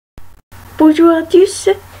Bonjour à tous!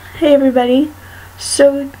 Hey everybody!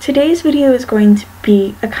 So today's video is going to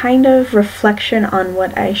be a kind of reflection on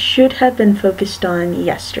what I should have been focused on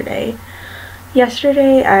yesterday.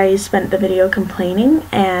 Yesterday I spent the video complaining,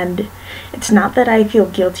 and it's not that I feel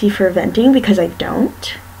guilty for venting, because I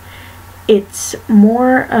don't. It's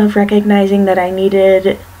more of recognizing that I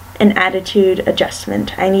needed an attitude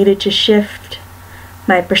adjustment. I needed to shift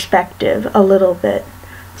my perspective a little bit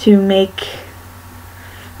to make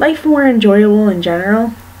life more enjoyable in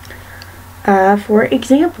general. For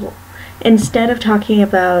example, instead of talking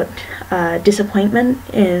about disappointment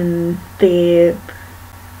in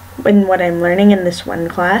what I'm learning in this one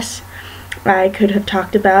class, I could have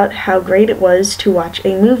talked about how great it was to watch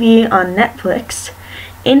a movie on Netflix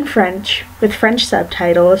in French with French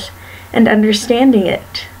subtitles and understanding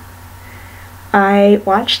it. I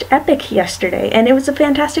watched Epic yesterday, and it was a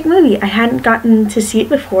fantastic movie. I hadn't gotten to see it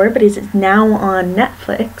before, but it's now on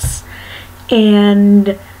Netflix,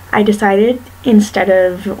 and I decided instead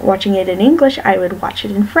of watching it in English, I would watch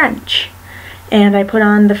it in French. And I put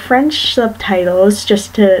on the French subtitles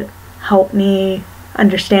just to help me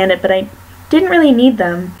understand it, but I didn't really need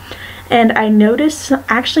them. And I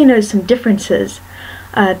actually noticed some differences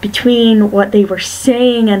between what they were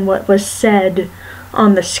saying and what was said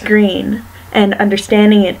on the screen, and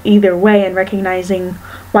understanding it either way and recognizing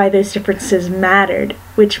why those differences mattered,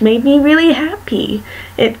 which made me really happy.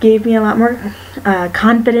 It gave me a lot more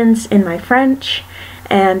confidence in my French,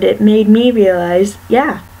 and it made me realize,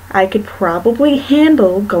 yeah, I could probably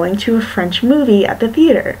handle going to a French movie at the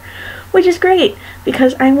theater, which is great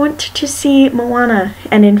because I want to see Moana,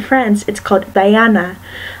 and in France it's called Vaiana.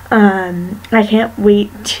 I can't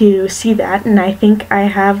wait to see that, and I think I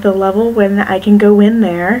have the level when I can go in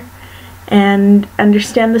there and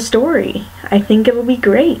understand the story. I think it'll be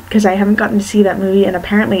great because I haven't gotten to see that movie, and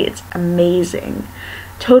apparently it's amazing.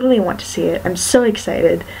 Totally want to see it. I'm so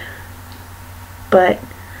excited. But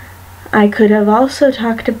I could have also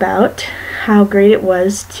talked about how great it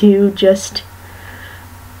was to just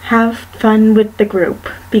have fun with the group,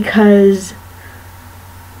 because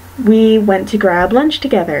we went to grab lunch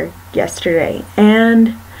together yesterday,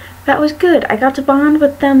 and that was good. I got to bond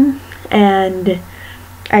with them, and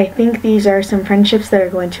I think these are some friendships that are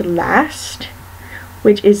going to last,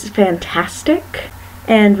 which is fantastic.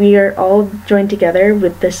 And we are all joined together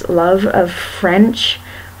with this love of France,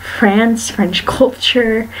 French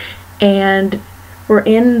culture, and we're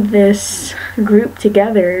in this group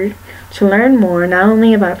together to learn more, not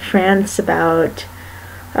only about France, about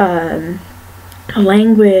a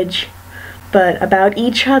language, but about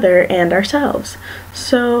each other and ourselves.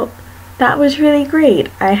 So that was really great.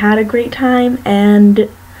 I had a great time, and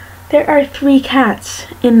there are 3 cats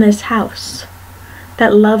in this house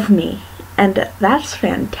that love me, and that's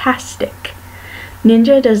fantastic.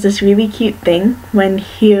 Ninja does this really cute thing when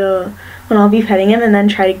I'll be petting him and then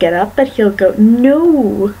try to get up, but he'll go,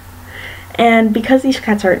 no! And because these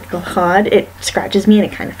cats aren't clawed, it scratches me and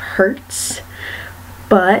it kind of hurts.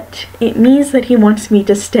 But it means that he wants me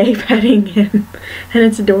to stay petting him, and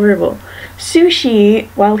it's adorable. Sushi,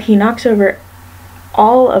 while he knocks over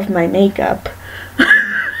all of my makeup,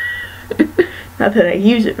 not that I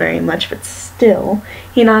use it very much, but still,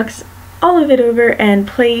 he knocks all of it over and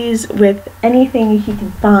plays with anything he can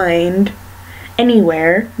find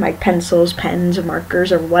anywhere, like pencils, pens,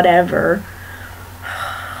 markers, or whatever.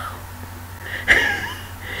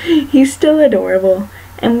 He's still adorable,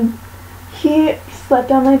 and he slept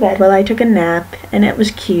on my bed while I took a nap, and it was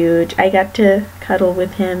cute. I got to cuddle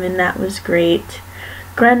with him, and that was great.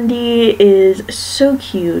 Grundy is so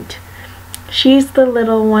cute. She's the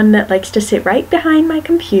little one that likes to sit right behind my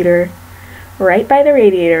computer, right by the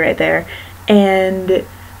radiator right there, and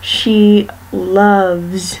she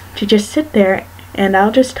loves to just sit there, and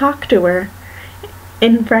I'll just talk to her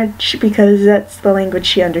in French because that's the language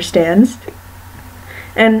she understands,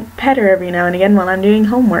 and pet her every now and again while I'm doing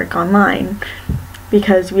homework online,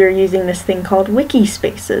 because we're using this thing called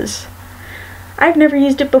Wikispaces. I've never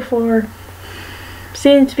used it before.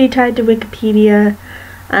 Seems to be tied to Wikipedia.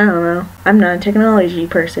 I don't know. I'm not a technology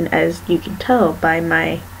person, as you can tell by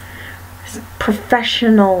my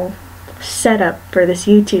professional setup for this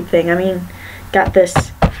YouTube thing. I mean, got this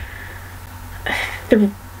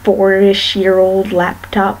 4-ish-year-old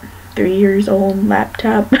laptop, 3 years old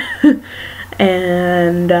laptop,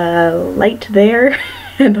 and a light there,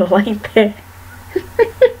 and a light there.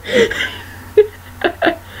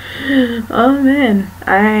 Oh man,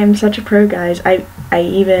 I'm such a pro, guys. I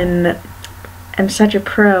even am such a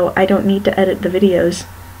pro, I don't need to edit the videos.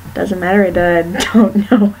 Doesn't matter that I don't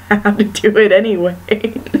know how to do it anyway.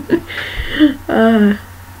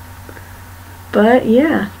 But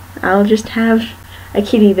yeah, I'll just have a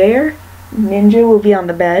kitty there, Ninja will be on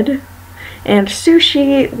the bed, and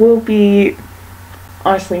Sushi will be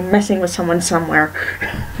honestly messing with someone somewhere.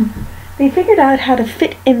 They figured out how to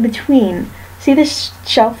fit in between. See this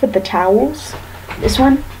shelf with the towels? This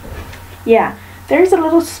one? Yeah, there's a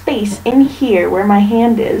little space in here where my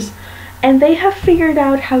hand is, and they have figured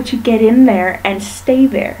out how to get in there and stay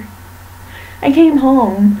there. I came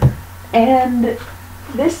home, and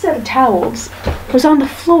this set of towels was on the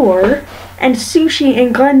floor, and Sushi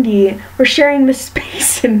and Grundy were sharing the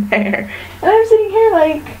space in there. And I'm sitting here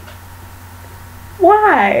like,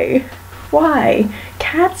 why? Why?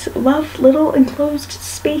 Cats love little enclosed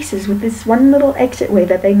spaces with this one little exit way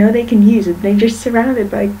that they know they can use, and they're just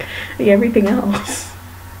surrounded by everything else.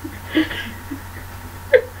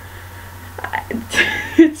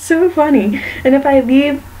 It's so funny. And if I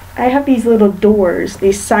leave, I have these little doors,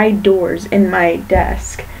 these side doors in my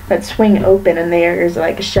desk that swing open, and there's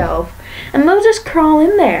like a shelf, and they'll just crawl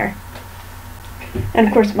in there. And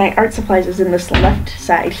of course my art supplies is in this left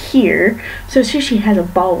side here, so Sushi has a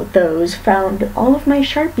ball with those. Found all of my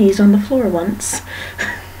Sharpies on the floor once.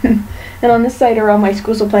 And on this side are all my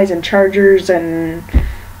school supplies and chargers and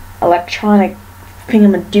electronic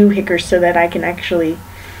thingamadoohickers so that I can actually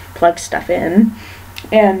plug stuff in.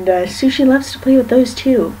 And Sushi loves to play with those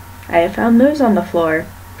too. I have found those on the floor.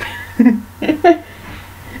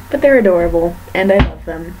 But they're adorable, and I love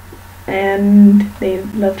them. And they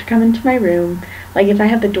love to come into my room. Like if I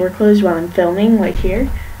have the door closed while I'm filming, like here,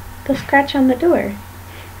 they'll scratch on the door.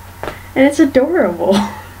 And it's adorable.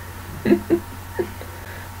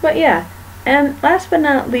 But yeah, and last but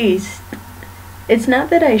not least, it's not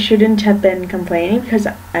that I shouldn't have been complaining, because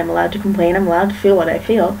I'm allowed to complain, I'm allowed to feel what I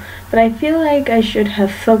feel, but I feel like I should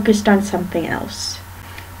have focused on something else.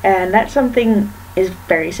 And that something is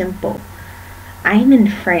very simple. I'm in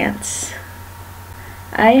France.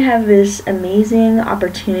 I have this amazing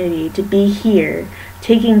opportunity to be here,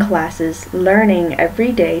 taking classes, learning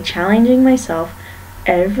every day, challenging myself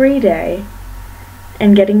every day,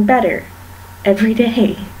 and getting better every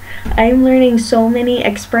day. I'm learning so many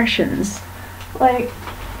expressions. Like,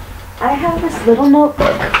 I have this little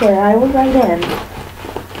notebook where I will write in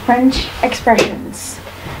French expressions,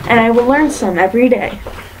 and I will learn some every day.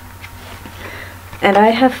 And I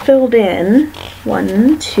have filled in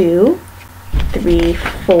 1, 2, 3,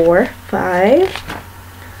 4,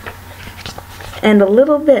 5, and a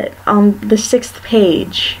little bit on the 6th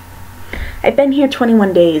page. I've been here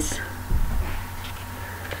 21 days.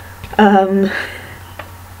 I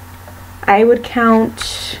would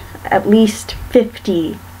count at least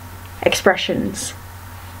 50 expressions.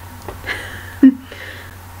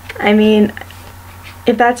 I mean,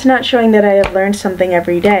 if that's not showing that I have learned something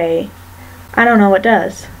every day, I don't know what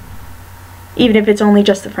does. Even if it's only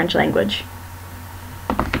just the French language.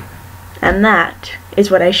 And that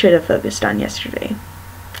is what I should have focused on yesterday.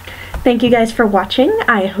 Thank you guys for watching.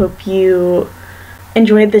 I hope you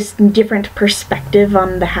enjoyed this different perspective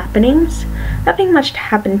on the happenings. Nothing much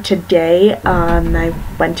happened today. I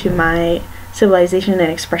went to my civilization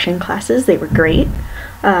and expression classes. They were great.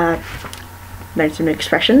 Learned some new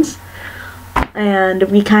expressions. And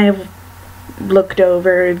we kind of looked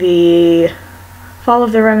over the fall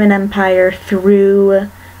of the Roman Empire through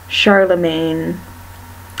Charlemagne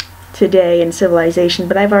today in civilization,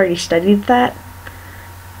 but I've already studied that.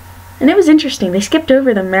 And it was interesting. They skipped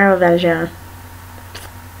over the Merovingian.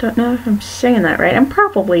 Don't know if I'm saying that right. I'm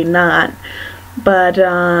probably not. But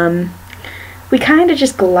we kind of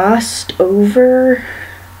just glossed over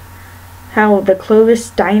how the Clovis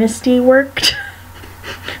dynasty worked.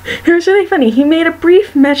 It was really funny. He made a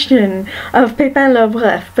brief mention of Pépin le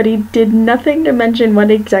Bref, but he did nothing to mention what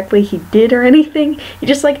exactly he did or anything. He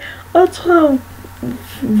just like, autre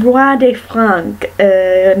roi des Francs,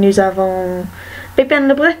 nous avons Pépin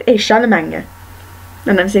le Bref et Charlemagne.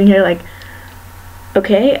 And I'm sitting here like,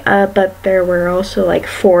 okay, but there were also like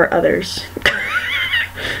 4 others.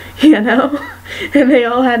 You know? And they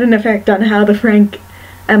all had an effect on how the Frank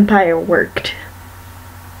Empire worked.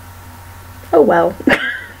 Oh well.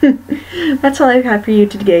 That's all I've had for you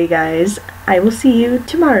today, guys. I will see you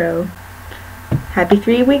tomorrow. Happy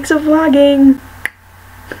 3 weeks of vlogging!